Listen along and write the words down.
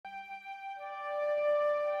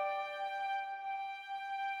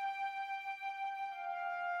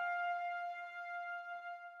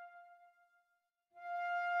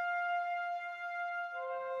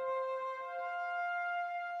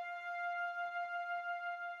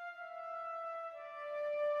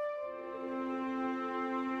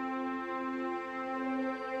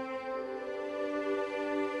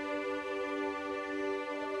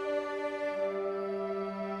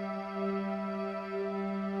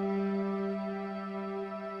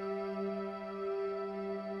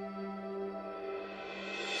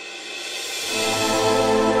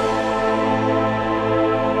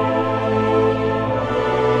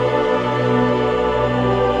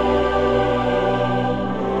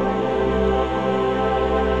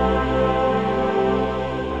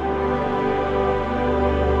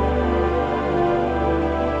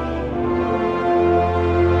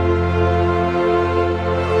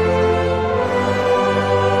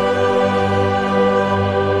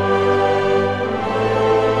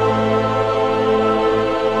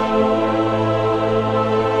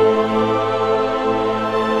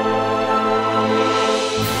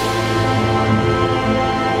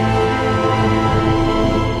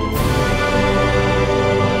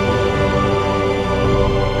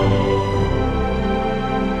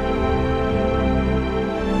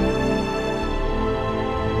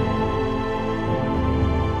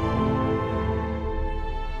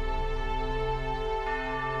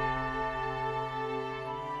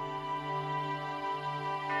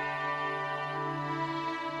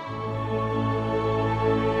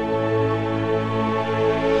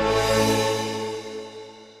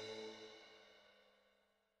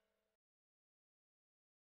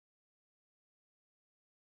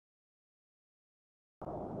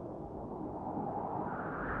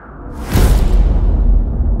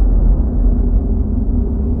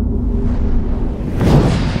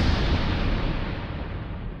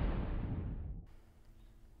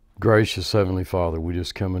Gracious Heavenly Father, we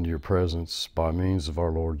just come into your presence by means of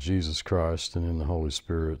our Lord Jesus Christ and in the Holy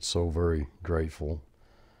Spirit. So very grateful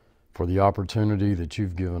for the opportunity that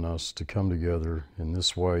you've given us to come together in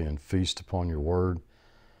this way and feast upon your word.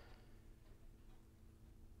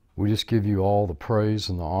 We just give you all the praise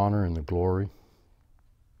and the honor and the glory.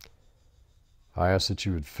 I ask that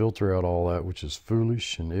you would filter out all that which is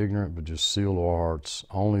foolish and ignorant, but just seal our hearts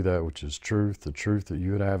only that which is truth, the truth that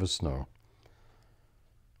you would have us know.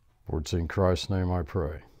 For it's in Christ's name I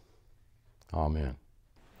pray. Amen.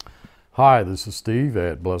 Hi, this is Steve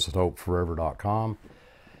at blessedhopeforever.com.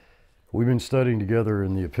 We've been studying together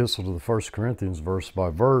in the epistle to the 1 Corinthians verse by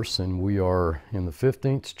verse, and we are in the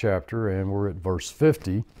 15th chapter, and we're at verse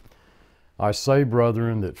 50. I say,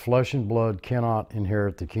 brethren, that flesh and blood cannot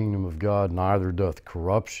inherit the kingdom of God, neither doth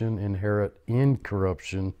corruption inherit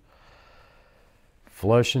incorruption.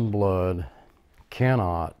 Flesh and blood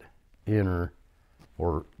cannot enter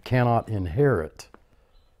or cannot inherit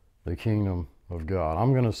the kingdom of God.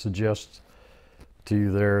 I'm going to suggest to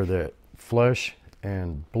you there that flesh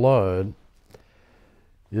and blood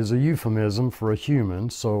is a euphemism for a human,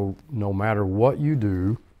 so no matter what you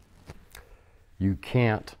do, you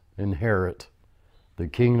can't inherit the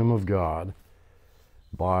kingdom of God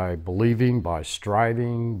by believing, by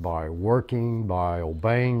striving, by working, by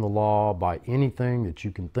obeying the law, by anything that you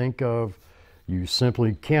can think of. You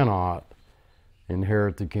simply cannot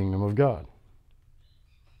inherit the kingdom of God.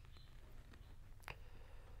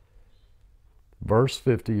 Verse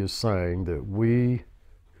 50 is saying that we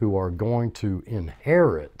who are going to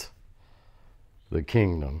inherit the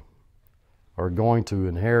kingdom are going to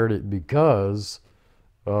inherit it because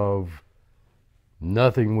of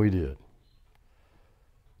nothing we did.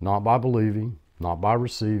 Not by believing, not by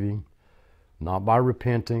receiving, not by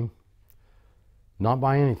repenting, not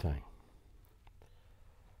by anything.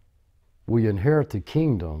 We inherit the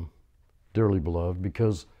kingdom, dearly beloved,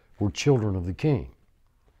 because we're children of the King.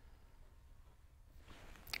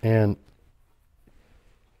 And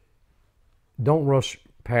don't rush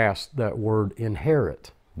past that word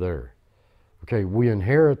inherit there. Okay, we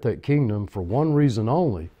inherit that kingdom for one reason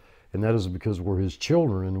only, and that is because we're his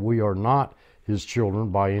children, and we are not his children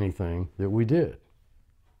by anything that we did.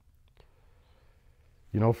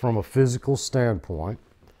 You know, from a physical standpoint,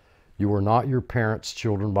 you are not your parents'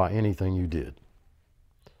 children by anything you did.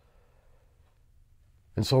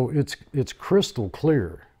 And so it's crystal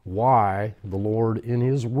clear why the Lord, in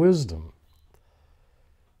his wisdom,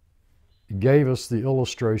 gave us the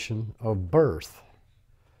illustration of birth.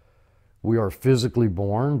 We are physically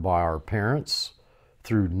born by our parents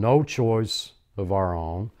through no choice of our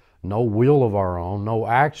own, no will of our own, no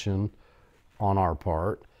action on our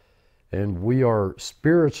part, and we are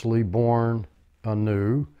spiritually born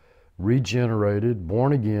anew, regenerated,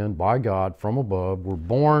 born again by God from above. We're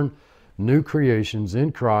born new creations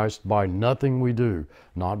in Christ by nothing we do,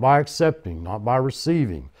 not by accepting, not by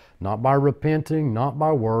receiving, not by repenting, not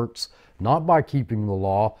by works, not by keeping the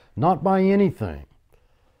law, not by anything.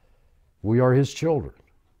 We are his children,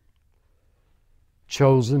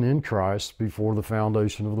 chosen in Christ before the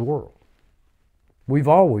foundation of the world. We've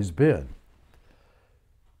always been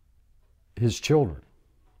his children.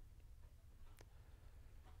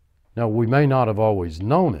 Now, we may not have always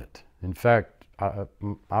known it. In fact,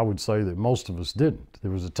 I would say that most of us didn't.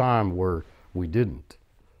 There was a time where we didn't.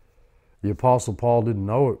 The Apostle Paul didn't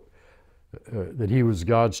know it, that he was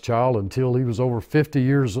God's child until he was over 50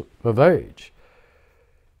 years of age.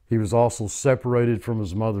 He was also separated from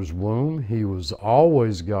his mother's womb. He was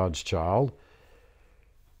always God's child.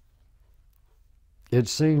 It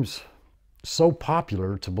seems so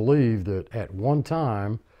popular to believe that at one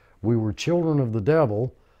time we were children of the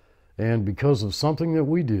devil, and because of something that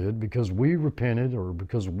we did, because we repented or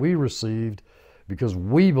because we received, because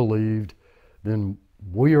we believed, then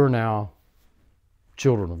we are now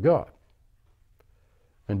children of God.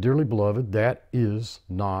 And dearly beloved, that is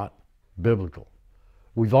not biblical.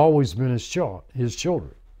 We've always been his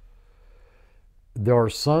children. There are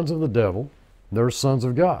sons of the devil, there are sons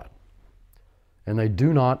of God. And they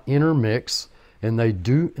do not intermix, and they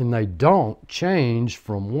don't change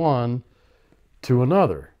from one to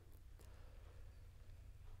another.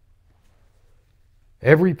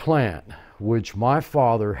 Every plant which my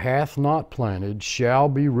Father hath not planted shall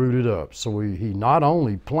be rooted up. So he not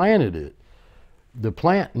only planted it, the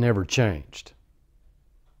plant never changed.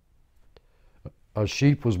 A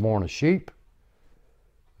sheep was born a sheep.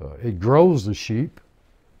 It grows a sheep,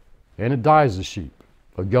 and it dies a sheep.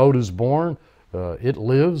 A goat is born. It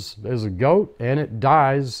lives as a goat, and it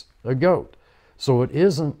dies a goat. So it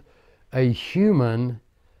isn't a human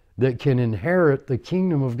that can inherit the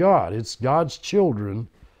kingdom of God. It's God's children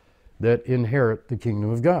that inherit the kingdom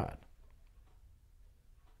of God.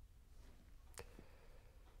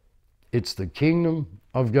 It's the kingdom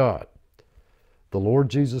of God. The Lord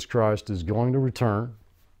Jesus Christ is going to return.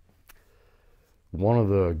 One of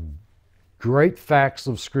the great facts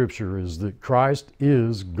of Scripture is that Christ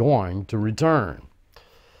is going to return.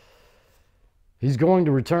 He's going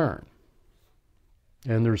to return.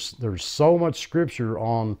 And there's so much Scripture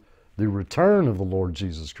on the return of the Lord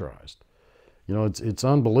Jesus Christ. You know, it's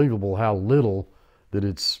unbelievable how little that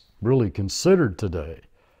it's really considered today.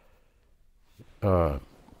 I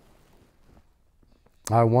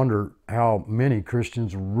wonder how many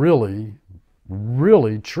Christians really,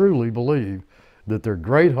 really, truly believe that their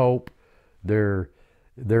great hope, their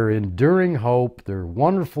enduring hope, their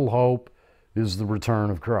wonderful hope is the return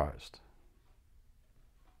of Christ.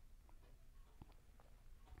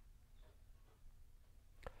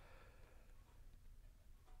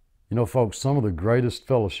 You know, folks, some of the greatest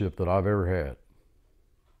fellowship that I've ever had,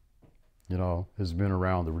 you know, has been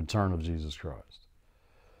around the return of Jesus Christ.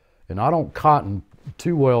 And I don't cotton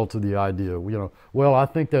too well to the idea, you know, well, I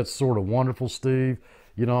think that's sort of wonderful, Steve.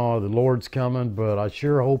 You know, the Lord's coming, but I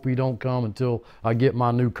sure hope he don't come until I get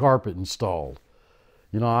my new carpet installed.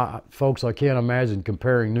 You know, folks, I can't imagine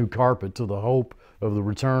comparing new carpet to the hope of the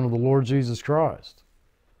return of the Lord Jesus Christ.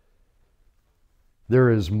 There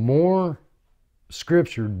is more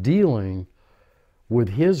Scripture dealing with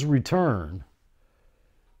his return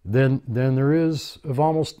than there is of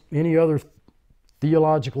almost any other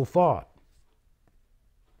theological thought.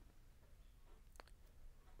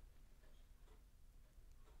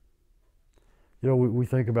 You know, we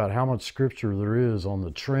think about how much Scripture there is on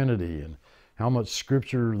the Trinity and how much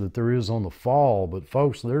Scripture that there is on the fall, but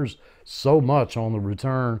folks, there's so much on the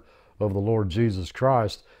return of the Lord Jesus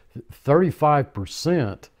Christ.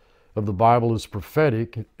 35% of the Bible is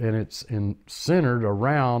prophetic, and it's centered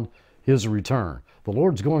around his return. The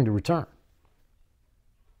Lord's going to return.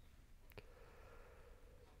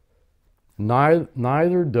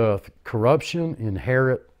 Neither doth corruption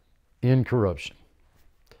inherit incorruption.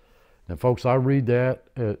 Now, folks, I read that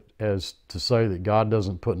as to say that God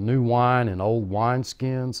doesn't put new wine in old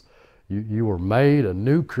wineskins. You were made a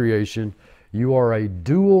new creation. You are a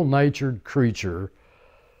dual-natured creature.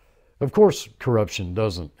 Of course, corruption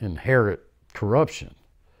doesn't inherit corruption,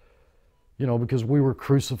 you know, because we were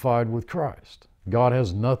crucified with Christ. God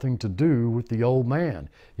has nothing to do with the old man.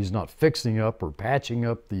 He's not fixing up or patching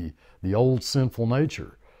up the old sinful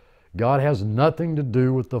nature. God has nothing to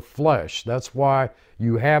do with the flesh. That's why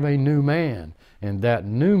you have a new man, and that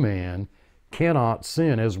new man cannot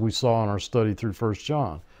sin, as we saw in our study through 1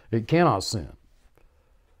 John. It cannot sin.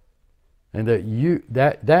 And that you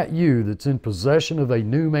that's in possession of a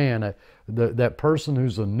new man, that person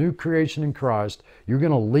who's a new creation in Christ, you're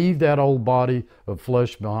going to leave that old body of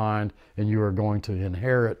flesh behind, and you are going to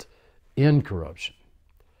inherit incorruption.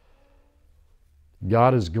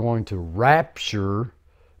 God is going to rapture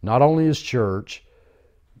not only his church,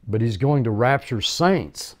 but he's going to rapture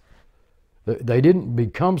saints. They didn't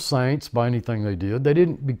become saints by anything they did. They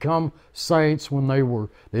didn't become saints when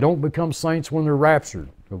they don't become saints when they're raptured,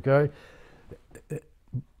 okay?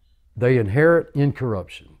 They inherit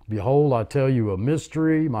incorruption. Behold, I tell you a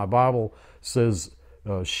mystery. My Bible says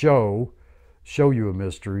show you a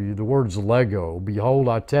mystery. The word's lego. Behold,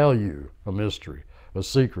 I tell you a mystery, a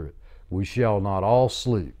secret. We shall not all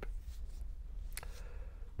sleep.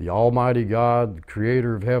 The Almighty God, the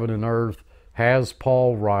creator of heaven and earth, has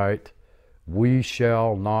Paul write, we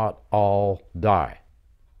shall not all die.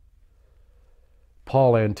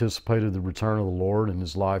 Paul anticipated the return of the Lord in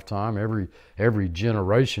his lifetime. Every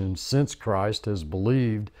generation since Christ has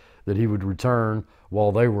believed that he would return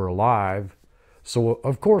while they were alive. So,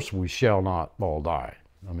 of course, we shall not all die.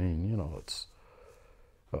 I mean, you know, it's...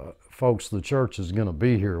 folks, the church is going to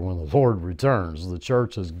be here when the Lord returns. The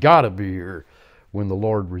church has got to be here when the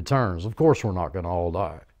Lord returns. Of course, we're not going to all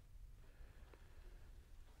die.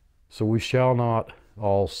 So we shall not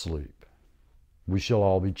all sleep. We shall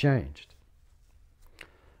all be changed.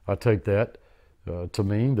 I take that to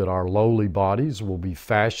mean that our lowly bodies will be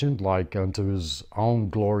fashioned like unto his own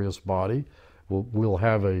glorious body. We'll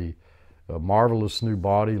have a marvelous new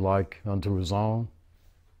body like unto his own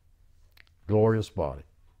glorious body.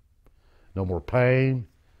 No more pain,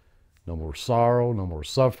 no more sorrow, no more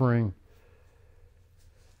suffering.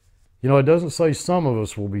 You know, it doesn't say some of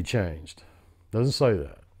us will be changed. It doesn't say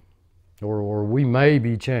that. Or we may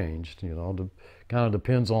be changed, you know. Kind of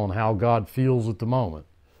depends on how God feels at the moment.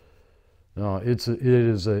 No, it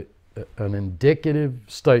is an indicative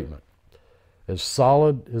statement, as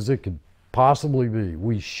solid as it could possibly be.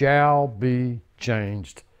 We shall be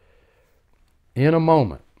changed in a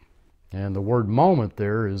moment. And the word moment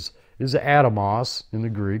there is atomos in the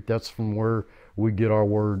Greek. That's from where we get our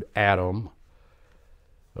word atom.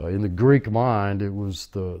 In the Greek mind, it was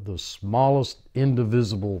the smallest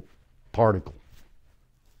indivisible particle.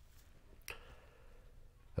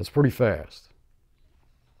 That's pretty fast.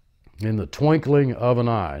 In the twinkling of an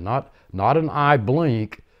eye. Not an eye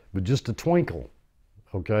blink, but just a twinkle.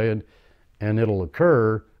 Okay? And it'll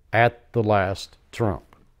occur at the last trump.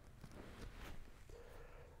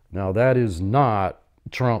 Now, that is not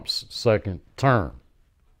Trump's second term.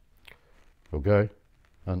 Okay?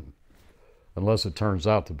 Unless it turns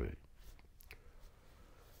out to be.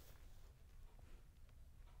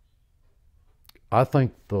 I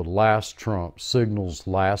think the last trump signals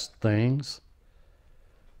last things.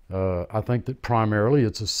 I think that primarily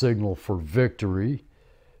it's a signal for victory.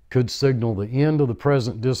 Could signal the end of the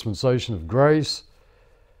present dispensation of grace.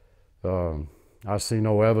 I see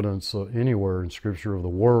no evidence anywhere in Scripture of the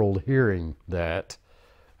world hearing that.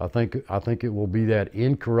 I think it will be that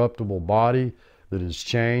incorruptible body that is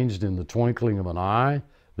changed in the twinkling of an eye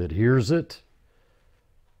that hears it,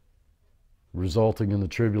 resulting in the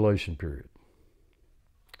tribulation period,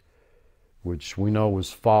 which we know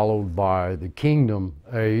was followed by the kingdom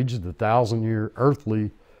age, the 1,000-year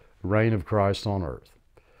earthly reign of Christ on earth.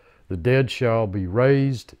 The dead shall be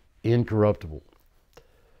raised incorruptible.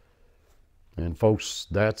 And folks,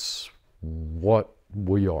 that's what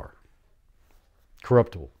we are.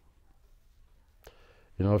 Corruptible.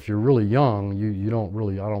 You know, if you're really young, you don't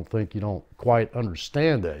really, I don't think you don't quite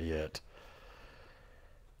understand that yet.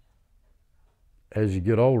 As you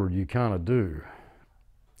get older, you kind of do.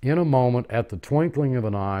 In a moment, at the twinkling of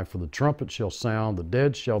an eye, for the trumpet shall sound, the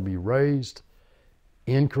dead shall be raised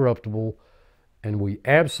incorruptible, and we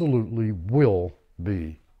absolutely will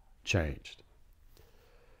be changed.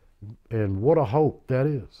 And what a hope that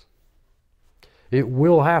is. It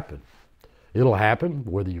will happen. It'll happen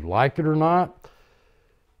whether you like it or not.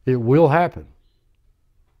 It will happen.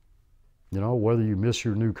 You know, whether you miss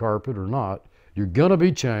your new carpet or not, you're going to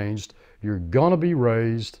be changed. You're going to be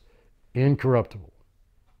raised incorruptible.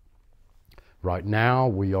 Right now,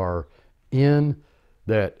 we are in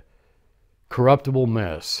that corruptible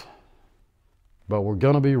mess, but we're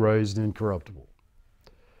going to be raised incorruptible.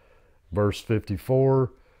 Verse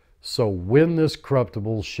 54, so when this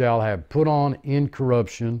corruptible shall have put on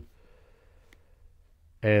incorruption,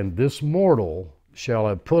 and this mortal shall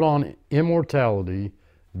have put on immortality,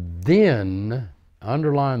 then,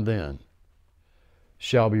 underline then,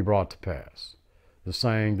 shall be brought to pass the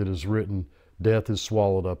saying that is written, death is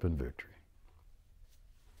swallowed up in victory.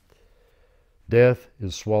 Death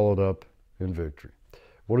is swallowed up in victory.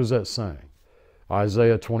 What is that saying?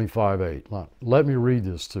 Isaiah 25:8. Let me read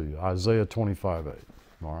this to you. Isaiah 25:8.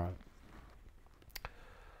 All right.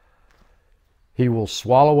 He will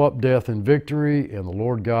swallow up death in victory, and the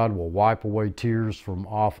Lord God will wipe away tears from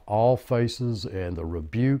off all faces, and the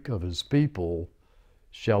rebuke of his people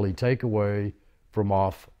shall he take away from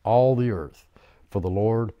off all the earth, for the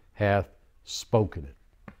Lord hath spoken it.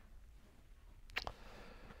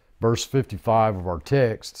 Verse 55 of our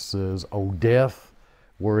text says, O death,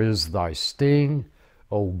 where is thy sting?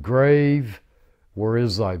 O grave, where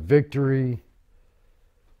is thy victory?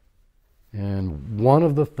 And one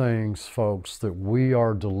of the things, folks, that we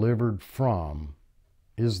are delivered from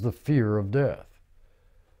is the fear of death.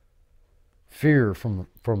 Fear from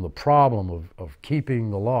the problem of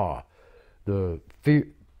keeping the law, the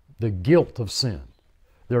guilt of sin.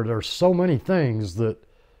 There are so many things that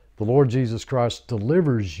the Lord Jesus Christ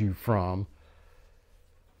delivers you from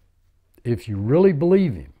if you really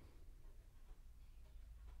believe Him.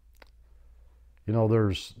 You know,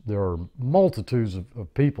 there are multitudes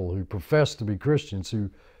of people who profess to be Christians who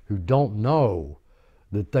don't know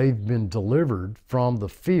that they've been delivered from the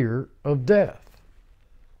fear of death.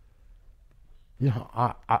 You know,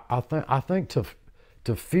 I think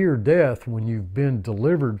to fear death when you've been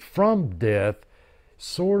delivered from death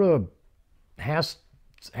sort of has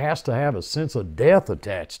to have a sense of death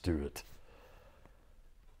attached to it.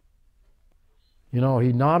 You know,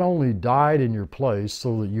 He not only died in your place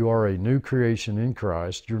so that you are a new creation in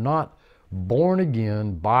Christ, you're not born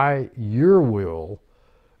again by your will,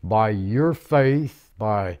 by your faith,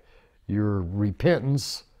 by your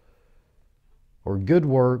repentance or good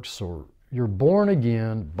works, or you're born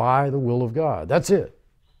again by the will of God. That's it.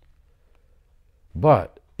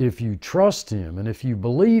 But if you trust Him and if you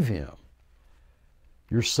believe Him,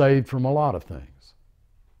 you're saved from a lot of things.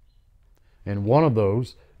 And one of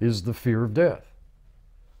those is the fear of death.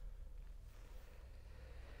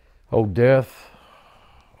 O death,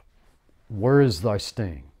 where is thy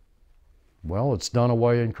sting? Well, it's done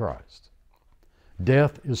away in Christ.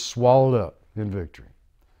 Death is swallowed up in victory.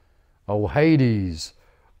 O Hades,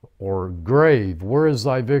 or grave, where is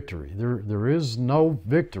thy victory? There is no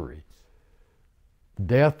victory.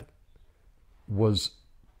 Death was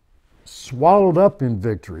swallowed up in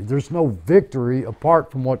victory. There's no victory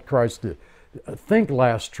apart from what Christ did. Think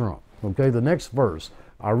last trump, okay? The next verse.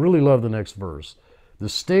 I really love the next verse. The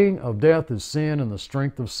sting of death is sin, and the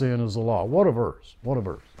strength of sin is the law. What a verse. What a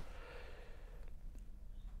verse.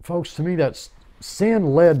 Folks, to me, that's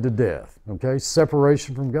sin led to death, okay?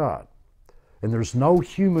 Separation from God. And there's no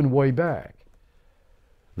human way back.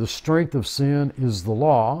 The strength of sin is the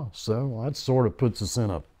law, so that sort of puts us in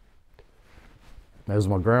a, as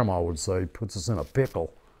my grandma would say, puts us in a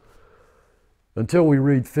pickle. Until we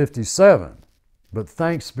read 57. But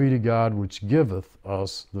thanks be to God which giveth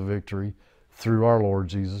us the victory through our Lord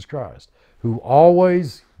Jesus Christ, who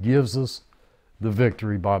always gives us the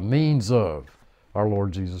victory by means of our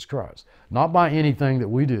Lord Jesus Christ, not by anything that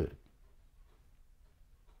we did.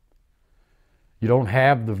 You don't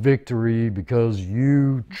have the victory because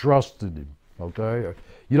you trusted Him, okay?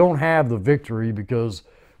 You don't have the victory because,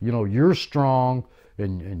 you know, you're strong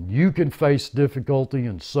and you can face difficulty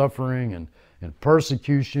and suffering and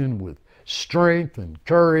persecution with strength and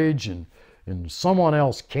courage, and someone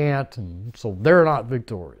else can't, and so they're not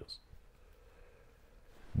victorious.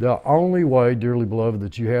 The only way, dearly beloved,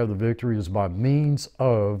 that you have the victory is by means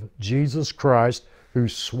of Jesus Christ, who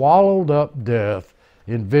swallowed up death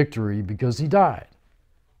in victory because He died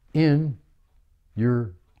in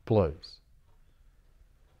your place.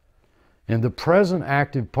 And the present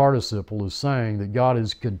active participle is saying that God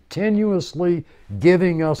is continuously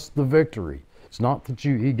giving us the victory. It's not that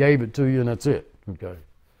He gave it to you and that's it, okay?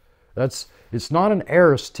 It's not an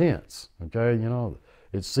aorist tense, okay? You know,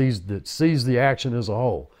 it sees the action as a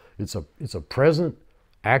whole. It's a present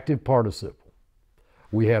active participle.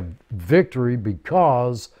 We have victory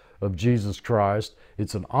because of Jesus Christ.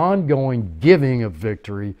 It's an ongoing giving of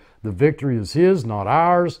victory. The victory is His, not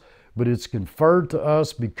ours, but it's conferred to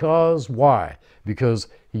us because, why? Because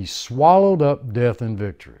He swallowed up death in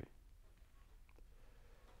victory.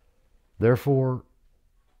 Therefore,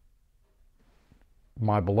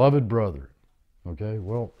 my beloved brother, okay,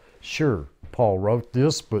 well, sure, Paul wrote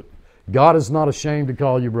this, but God is not ashamed to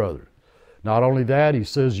call you brother. Not only that, he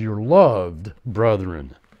says you're loved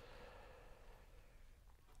brethren.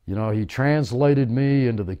 You know, He translated me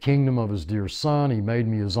into the kingdom of His dear Son. He made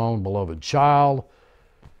me His own beloved child.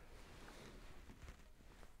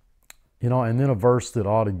 You know, and then a verse that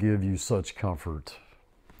ought to give you such comfort,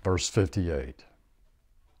 verse 58.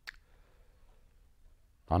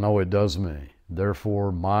 I know it does me.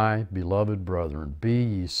 Therefore, my beloved brethren, be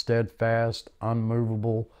ye steadfast,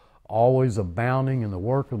 unmovable, always abounding in the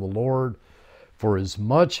work of the Lord, for as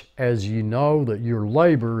much as ye know that your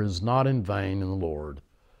labor is not in vain in the Lord.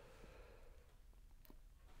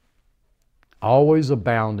 Always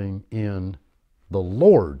abounding in the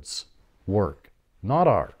Lord's work, not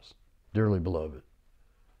ours, dearly beloved.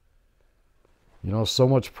 You know, so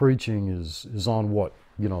much preaching is on what,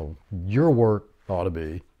 you know, your work ought to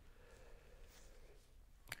be.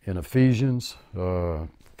 In Ephesians, for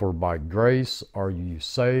by grace are you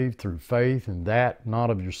saved through faith, and that not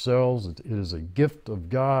of yourselves. It is a gift of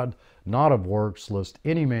God, not of works, lest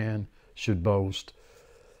any man should boast.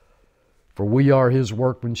 For we are His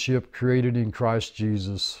workmanship, created in Christ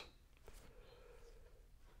Jesus,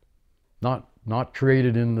 not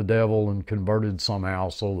created in the devil and converted somehow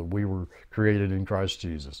so that we were created in Christ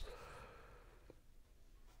Jesus.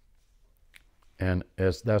 And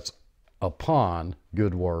as that's upon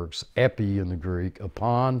good works, epi in the Greek,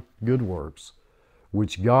 upon good works,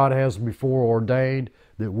 which God has before ordained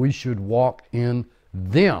that we should walk in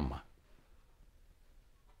them.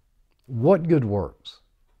 What good works?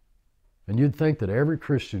 And you'd think that every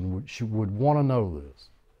Christian would want to know this.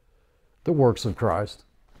 The works of Christ.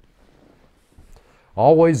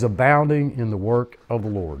 Always abounding in the work of the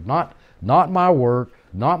Lord. Not my work,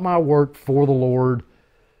 not my work for the Lord,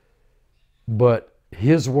 but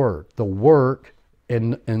His work, the work,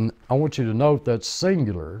 and I want you to note that's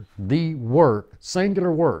singular, the work,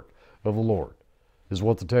 singular work of the Lord is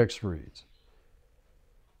what the text reads.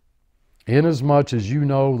 Inasmuch as you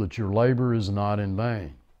know that your labor is not in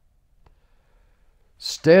vain.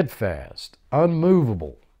 Steadfast,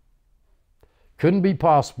 unmovable. Couldn't be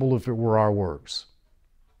possible if it were our works.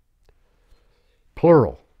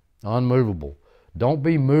 Plural, unmovable. Don't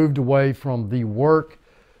be moved away from the work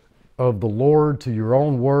of the Lord to your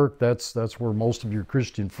own work. That's where most of your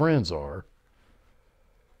Christian friends are.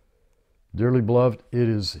 Dearly beloved, it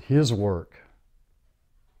is His work.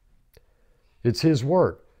 It's His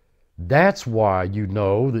work. That's why you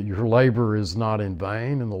know that your labor is not in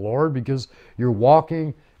vain in the Lord, because you're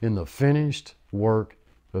walking in the finished work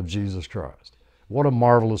of Jesus Christ. What a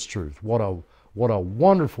marvelous truth. What a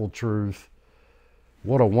wonderful truth.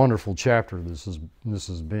 What a wonderful chapter this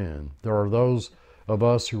has been. There are those of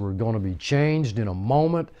us who are going to be changed in a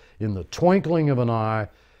moment, in the twinkling of an eye,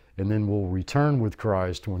 and then we'll return with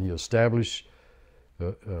Christ when He establishes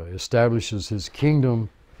His kingdom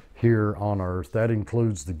here on earth. That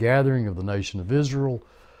includes the gathering of the nation of Israel,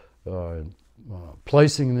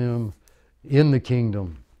 placing them in the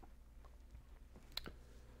kingdom,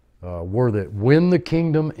 when the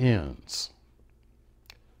kingdom ends,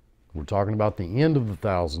 we're talking about the end of the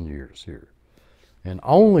 1,000 years here, and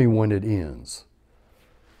only when it ends,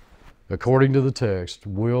 according to the text,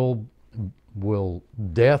 will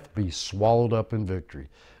death be swallowed up in victory.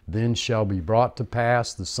 Then shall be brought to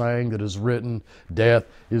pass the saying that is written, death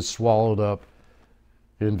is swallowed up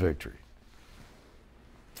in victory.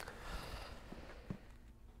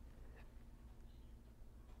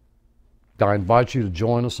 I invite you to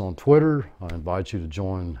join us on Twitter. I invite you to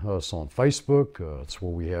join us on Facebook. It's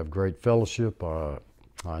where we have great fellowship. I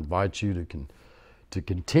invite you to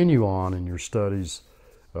continue on in your studies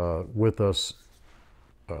with us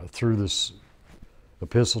through this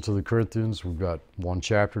epistle to the Corinthians. We've got one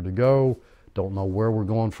chapter to go. Don't know where we're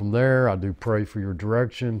going from there. I do pray for your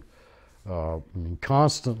direction. I'm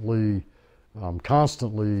constantly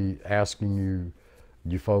asking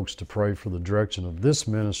you folks to pray for the direction of this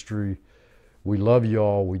ministry. We love you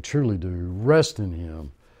all. We truly do. Rest in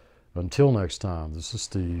Him. Until next time, this is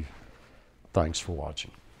Steve. Thanks for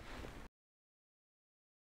watching.